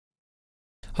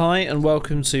Hi and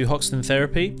welcome to Hoxton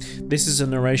Therapy. This is a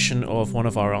narration of one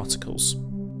of our articles.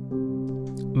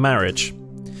 Marriage.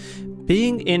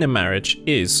 Being in a marriage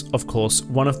is, of course,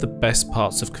 one of the best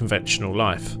parts of conventional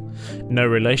life. No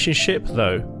relationship,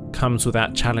 though, comes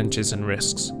without challenges and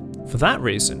risks. For that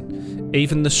reason,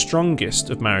 even the strongest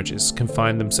of marriages can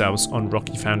find themselves on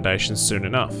rocky foundations soon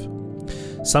enough.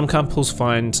 Some couples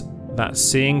find that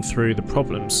seeing through the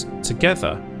problems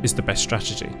together is the best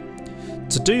strategy.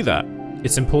 To do that,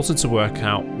 it's important to work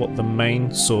out what the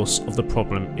main source of the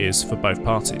problem is for both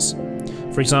parties.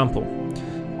 For example,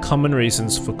 common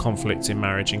reasons for conflict in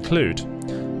marriage include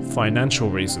financial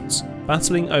reasons,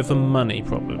 battling over money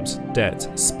problems,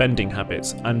 debt, spending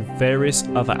habits, and various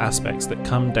other aspects that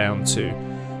come down to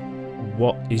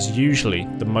what is usually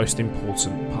the most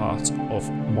important part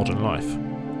of modern life.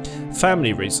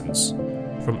 Family reasons,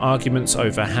 from arguments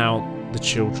over how the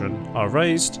children are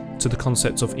raised to the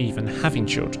concept of even having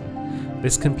children.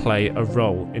 This can play a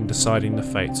role in deciding the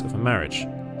fate of a marriage.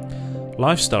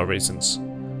 Lifestyle reasons,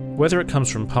 whether it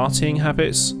comes from partying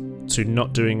habits to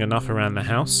not doing enough around the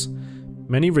house,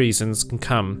 many reasons can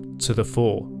come to the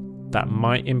fore that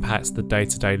might impact the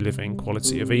day-to-day living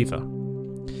quality of either.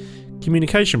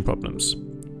 Communication problems,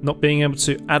 not being able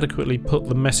to adequately put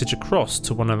the message across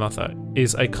to one another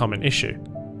is a common issue.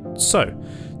 So,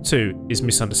 too, is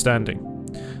misunderstanding.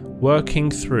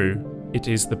 Working through it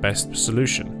is the best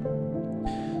solution.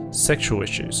 Sexual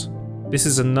issues. This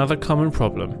is another common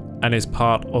problem and is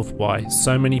part of why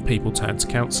so many people turn to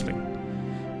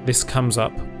counselling. This comes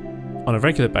up on a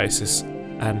regular basis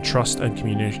and trust and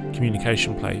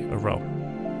communication play a role.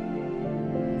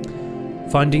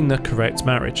 Finding the correct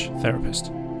marriage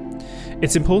therapist.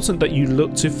 It's important that you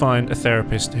look to find a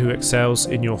therapist who excels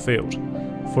in your field.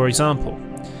 For example,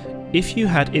 if you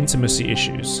had intimacy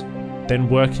issues, then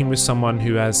working with someone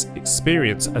who has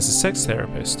experience as a sex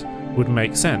therapist would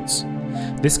make sense.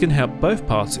 This can help both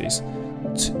parties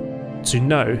to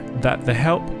know that the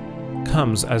help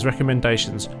comes as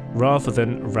recommendations rather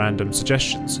than random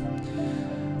suggestions.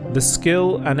 The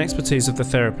skill and expertise of the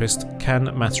therapist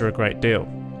can matter a great deal.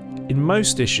 In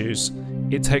most issues,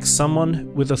 it takes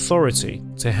someone with authority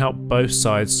to help both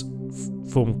sides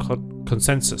form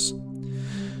consensus.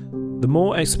 The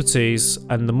more expertise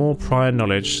and the more prior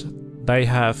knowledge they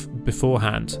have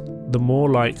beforehand, the more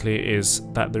likely it is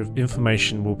that the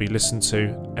information will be listened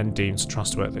to and deemed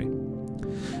trustworthy.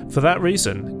 For that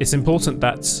reason, it's important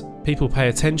that people pay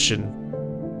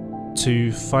attention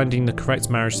to finding the correct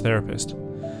marriage therapist.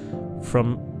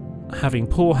 From having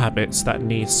poor habits that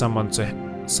need someone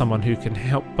who can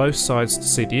help both sides to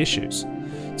see the issues,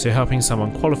 to helping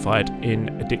someone qualified in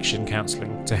addiction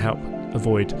counselling to help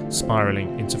avoid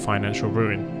spiralling into financial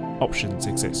ruin, options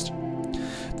exist.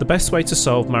 The best way to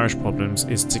solve marriage problems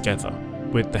is together,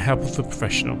 with the help of a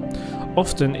professional.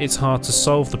 Often it's hard to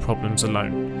solve the problems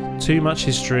alone. Too much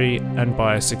history and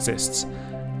bias exists.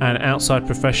 An outside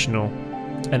professional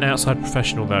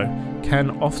though can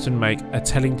often make a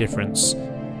telling difference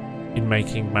in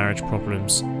making marriage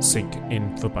problems sink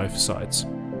in for both sides.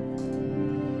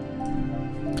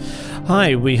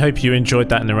 Hi, we hope you enjoyed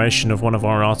that narration of one of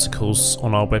our articles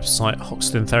on our website,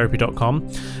 hoxtontherapy.com.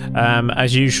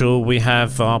 As usual, we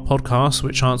have our podcast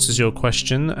which answers your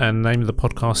question, and the name of the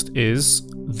podcast is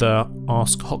the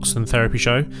Ask Hoxton Therapy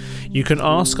Show. You can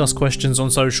ask us questions on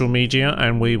social media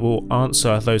and we will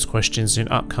answer those questions in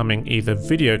upcoming either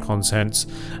video content,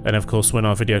 and of course when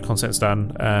our video content's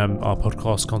done, our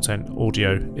podcast content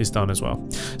audio is done as well.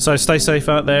 So stay safe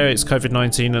out there. It's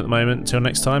COVID-19 at the moment. Until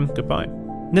next time, goodbye.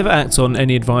 Never act on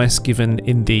any advice given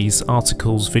in these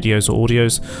articles, videos or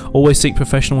audios. Always seek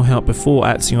professional help before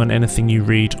acting on anything you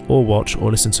read or watch or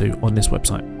listen to on this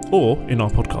website, or in our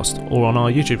podcast, or on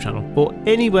our YouTube channel, or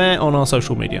anywhere on our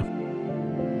social media.